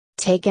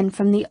taken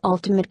from the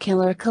Ultimate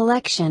Killer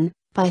collection,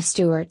 by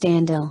Stewart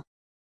Andel.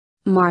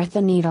 Martha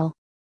Needle.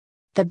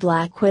 The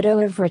Black Widow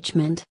of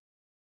Richmond.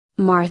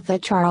 Martha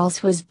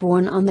Charles was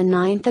born on the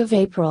 9th of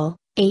April,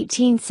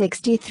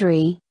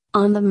 1863,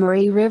 on the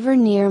Murray River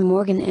near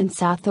Morgan in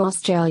South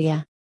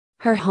Australia.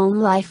 Her home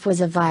life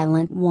was a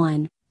violent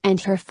one,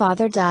 and her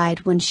father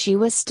died when she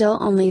was still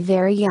only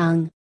very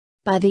young.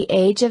 By the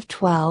age of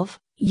 12,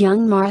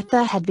 young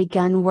Martha had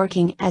begun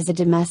working as a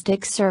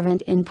domestic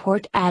servant in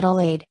Port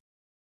Adelaide.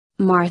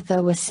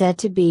 Martha was said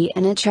to be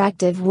an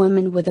attractive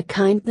woman with a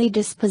kindly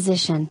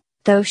disposition,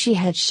 though she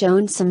had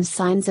shown some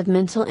signs of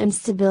mental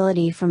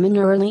instability from an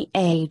early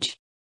age.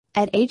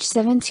 At age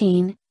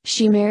 17,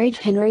 she married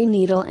Henry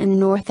Needle in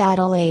North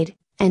Adelaide,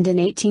 and in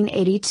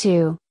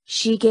 1882,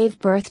 she gave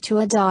birth to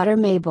a daughter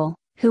Mabel,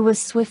 who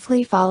was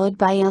swiftly followed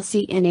by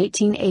Elsie in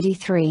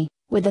 1883,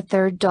 with a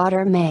third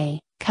daughter May,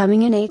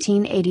 coming in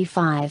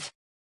 1885.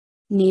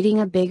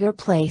 Needing a bigger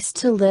place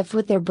to live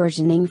with their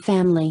burgeoning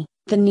family,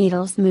 the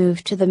Needles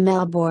moved to the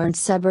Melbourne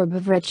suburb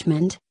of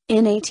Richmond,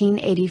 in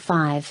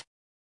 1885.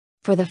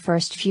 For the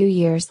first few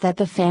years that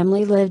the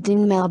family lived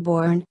in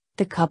Melbourne,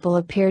 the couple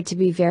appeared to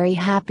be very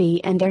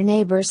happy and their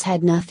neighbors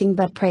had nothing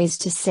but praise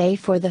to say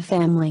for the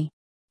family.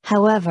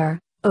 However,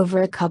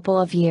 over a couple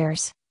of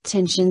years,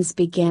 tensions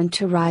began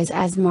to rise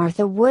as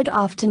Martha would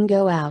often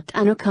go out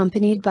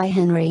unaccompanied by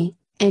Henry,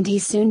 and he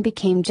soon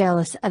became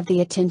jealous of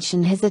the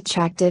attention his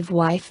attractive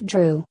wife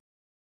drew.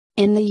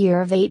 In the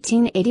year of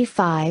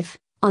 1885,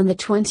 on the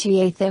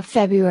 28th of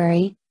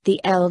February, the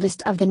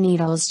eldest of the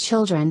Needles'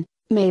 children,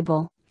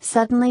 Mabel,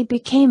 suddenly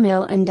became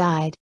ill and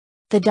died.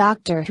 The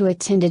doctor who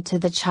attended to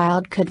the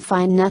child could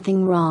find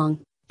nothing wrong,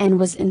 and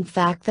was in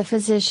fact the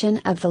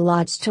physician of the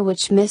lodge to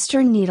which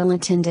Mr. Needle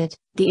attended,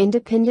 the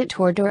Independent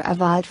Order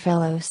of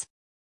Oddfellows.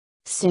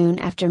 Soon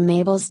after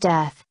Mabel's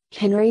death,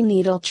 Henry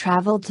Needle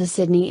traveled to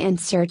Sydney in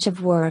search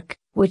of work,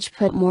 which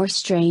put more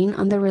strain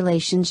on the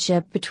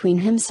relationship between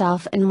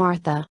himself and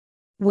Martha.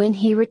 When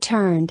he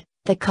returned,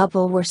 the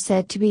couple were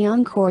said to be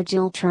on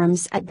cordial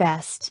terms at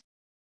best.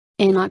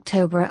 In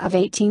October of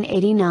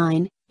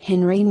 1889,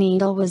 Henry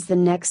Needle was the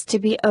next to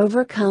be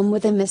overcome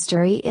with a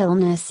mystery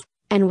illness,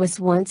 and was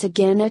once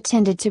again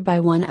attended to by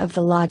one of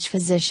the lodge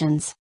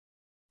physicians.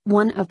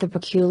 One of the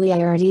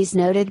peculiarities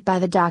noted by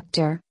the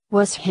doctor,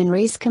 was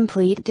Henry's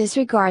complete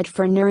disregard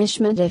for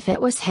nourishment if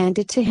it was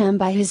handed to him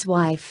by his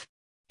wife.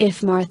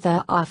 If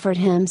Martha offered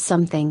him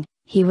something,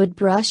 he would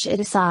brush it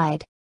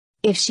aside.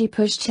 If she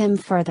pushed him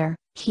further,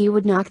 he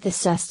would knock the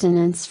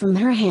sustenance from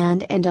her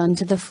hand and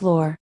onto the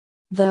floor.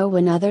 Though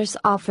when others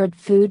offered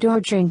food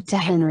or drink to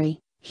Henry,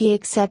 he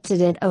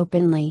accepted it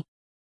openly.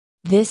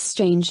 This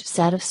strange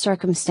set of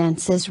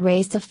circumstances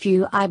raised a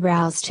few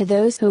eyebrows to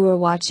those who were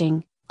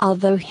watching,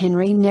 although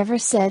Henry never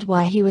said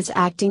why he was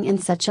acting in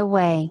such a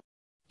way.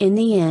 In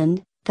the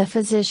end, the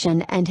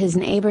physician and his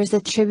neighbors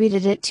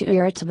attributed it to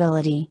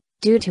irritability,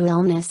 due to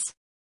illness.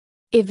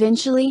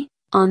 Eventually,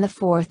 on the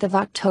 4th of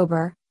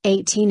October,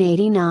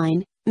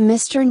 1889,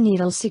 Mr.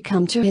 Needle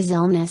succumbed to his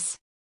illness.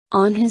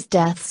 On his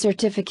death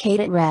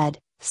certificate it read,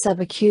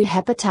 subacute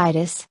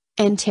hepatitis,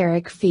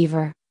 enteric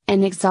fever,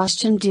 and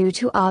exhaustion due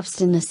to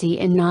obstinacy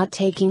in not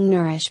taking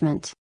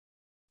nourishment.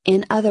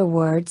 In other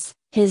words,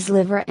 his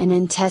liver and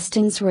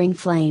intestines were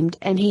inflamed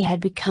and he had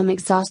become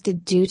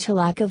exhausted due to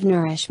lack of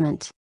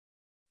nourishment.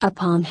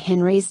 Upon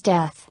Henry's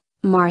death,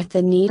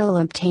 Martha Needle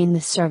obtained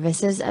the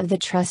services of the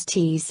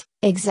trustees,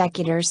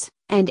 executors,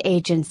 and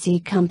agency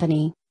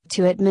company,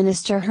 to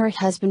administer her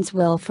husband's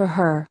will for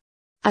her.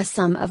 A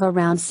sum of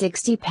around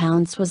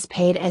 £60 was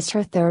paid as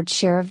her third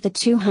share of the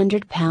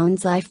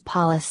 £200 life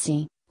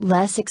policy,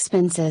 less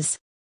expenses.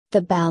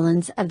 The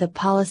balance of the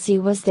policy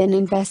was then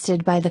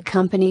invested by the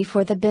company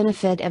for the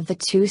benefit of the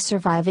two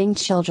surviving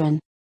children.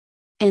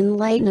 In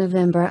late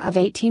November of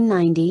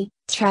 1890,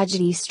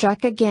 tragedy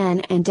struck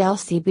again and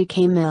Elsie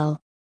became ill.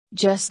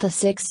 Just a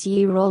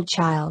 6-year-old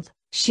child,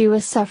 she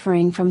was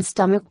suffering from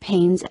stomach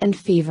pains and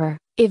fever,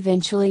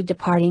 eventually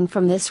departing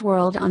from this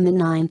world on the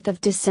 9th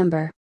of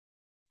December.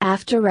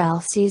 After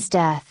Elsie's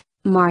death,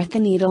 Martha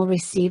Needle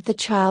received the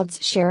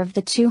child's share of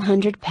the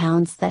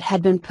 £200 that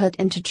had been put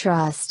into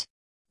trust.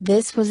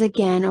 This was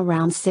again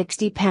around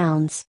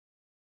 £60.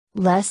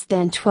 Less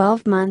than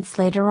 12 months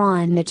later,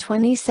 on the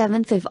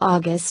 27th of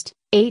August,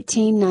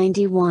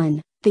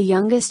 1891, the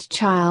youngest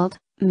child,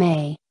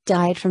 May,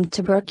 died from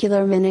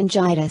tubercular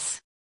meningitis.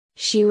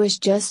 She was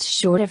just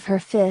short of her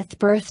 5th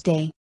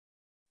birthday.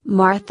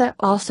 Martha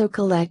also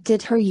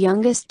collected her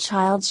youngest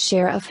child's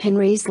share of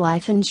Henry's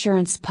life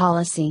insurance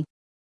policy.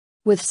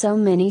 With so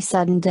many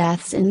sudden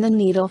deaths in the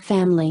Needle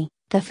family,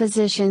 the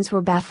physicians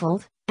were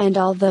baffled, and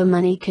although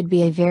money could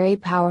be a very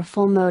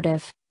powerful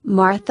motive,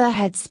 Martha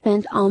had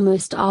spent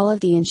almost all of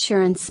the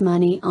insurance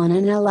money on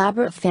an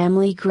elaborate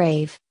family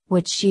grave,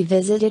 which she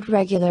visited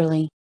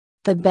regularly.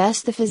 The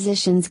best the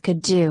physicians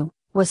could do,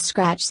 was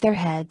scratch their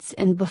heads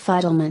in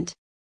befuddlement.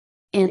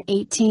 In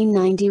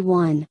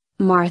 1891,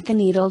 Martha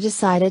Needle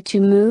decided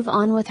to move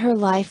on with her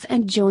life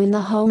and join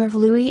the home of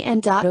Louis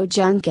and Otto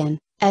Junkin,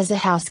 as a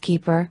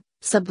housekeeper,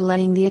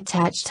 subletting the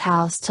attached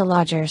house to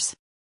lodgers.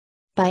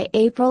 By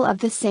April of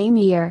the same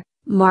year,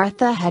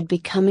 Martha had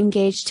become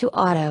engaged to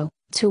Otto,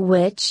 to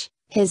which,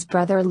 his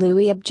brother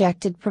Louis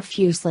objected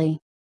profusely.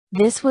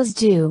 This was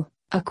due,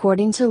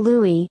 according to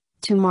Louis,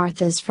 to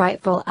Martha's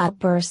frightful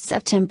outbursts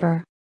of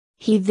temper.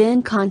 He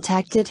then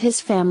contacted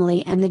his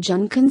family, and the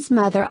Junkins'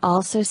 mother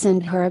also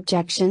sent her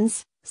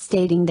objections,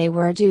 stating they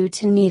were due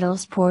to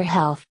Needle's poor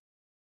health.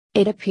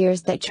 It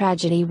appears that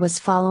tragedy was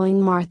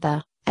following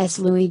Martha, as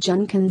Louis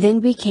Junkin then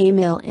became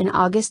ill in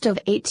August of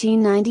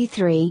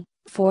 1893,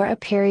 for a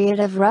period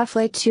of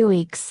roughly 2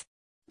 weeks.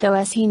 Though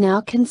as he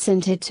now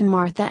consented to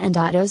Martha and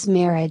Otto's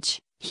marriage,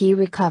 he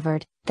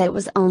recovered. That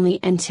was only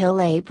until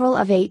April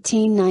of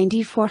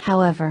 1894,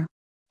 however.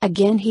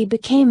 Again he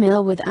became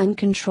ill with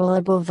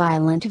uncontrollable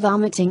violent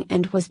vomiting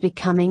and was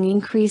becoming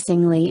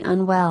increasingly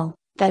unwell.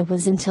 That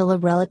was until a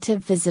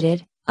relative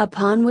visited,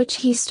 upon which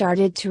he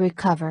started to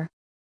recover.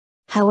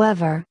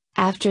 However,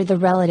 after the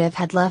relative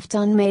had left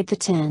on May the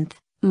 10th,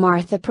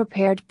 Martha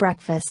prepared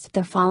breakfast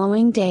the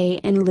following day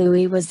and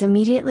Louis was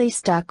immediately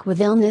struck with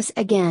illness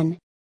again.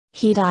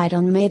 He died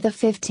on May the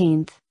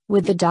 15th,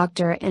 with the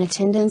doctor in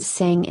attendance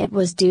saying it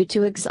was due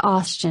to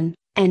exhaustion,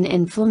 and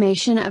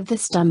inflammation of the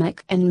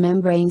stomach and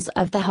membranes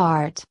of the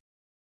heart.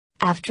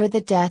 After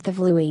the death of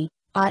Louis,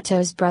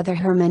 Otto's brother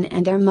Herman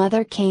and their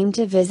mother came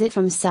to visit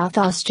from South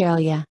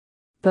Australia.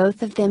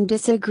 Both of them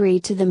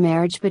disagreed to the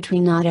marriage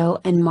between Otto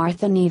and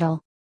Martha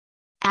Needle.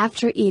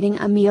 After eating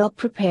a meal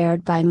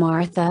prepared by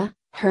Martha,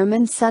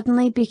 Herman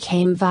suddenly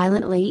became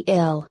violently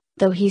ill,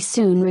 though he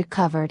soon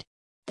recovered.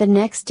 The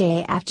next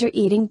day after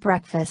eating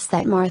breakfast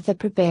that Martha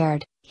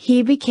prepared,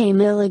 he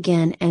became ill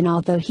again, and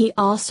although he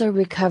also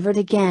recovered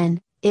again,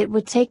 it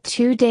would take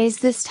 2 days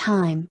this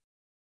time.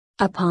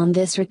 Upon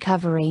this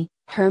recovery,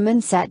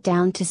 Herman sat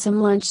down to some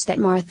lunch that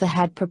Martha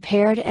had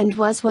prepared and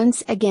was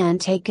once again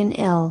taken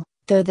ill,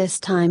 though this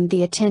time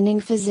the attending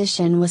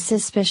physician was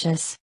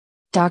suspicious.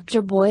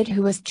 Dr. Boyd,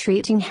 who was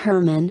treating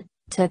Herman,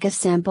 took a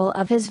sample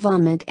of his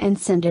vomit and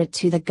sent it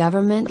to the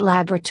government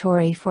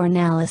laboratory for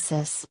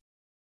analysis.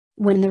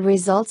 When the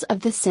results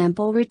of the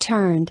sample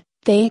returned,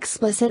 they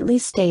explicitly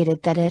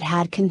stated that it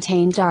had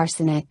contained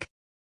arsenic.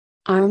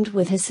 Armed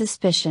with his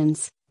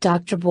suspicions,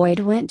 Dr. Boyd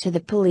went to the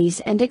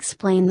police and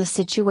explained the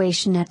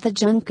situation at the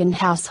Junkin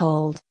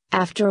household,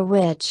 after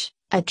which,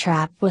 a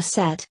trap was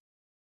set.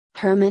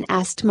 Herman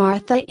asked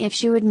Martha if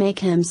she would make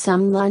him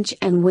some lunch,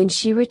 and when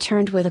she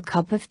returned with a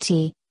cup of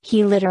tea,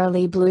 he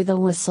literally blew the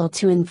whistle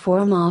to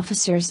inform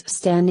officers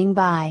standing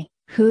by,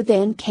 who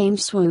then came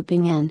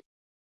swooping in.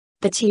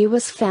 The tea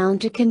was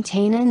found to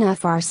contain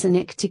enough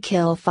arsenic to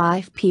kill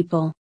 5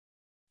 people.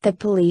 The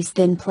police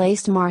then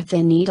placed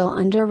Martha Needle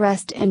under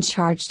arrest and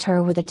charged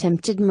her with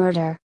attempted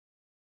murder.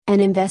 An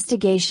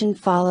investigation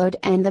followed,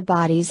 and the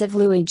bodies of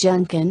Louis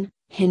Junkin,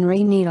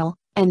 Henry Needle,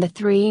 and the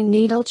 3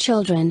 Needle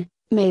children,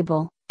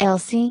 Mabel,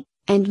 Elsie,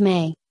 and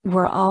May,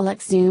 were all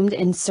exhumed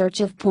in search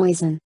of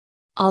poison.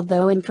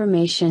 Although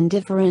information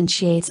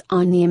differentiates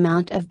on the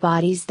amount of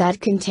bodies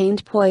that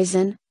contained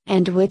poison,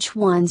 and which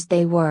ones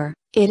they were,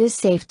 it is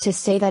safe to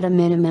say that a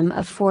minimum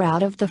of 4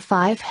 out of the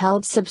 5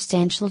 held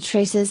substantial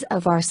traces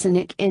of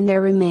arsenic in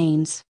their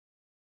remains.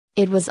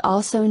 It was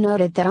also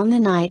noted that on the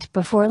night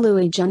before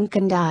Louis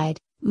Junkin died,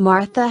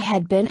 Martha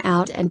had been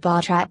out and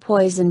bought rat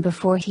poison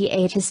before he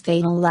ate his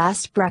fatal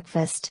last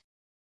breakfast.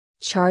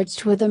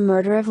 Charged with the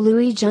murder of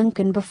Louis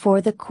Junkin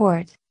before the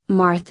court,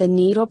 Martha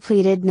Needle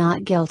pleaded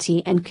not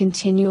guilty and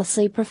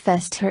continuously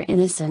professed her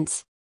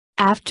innocence.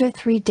 After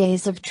 3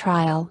 days of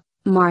trial,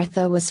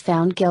 Martha was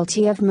found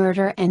guilty of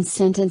murder and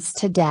sentenced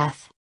to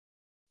death.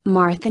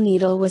 Martha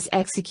Needle was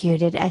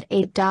executed at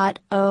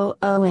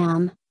 8:00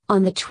 am,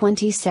 on the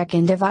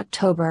 22nd of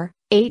October,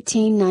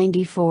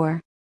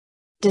 1894.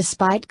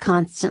 Despite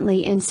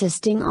constantly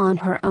insisting on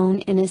her own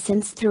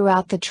innocence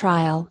throughout the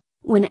trial,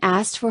 when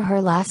asked for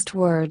her last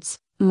words,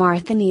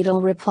 Martha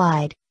Needle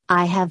replied,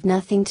 "I have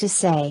nothing to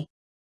say.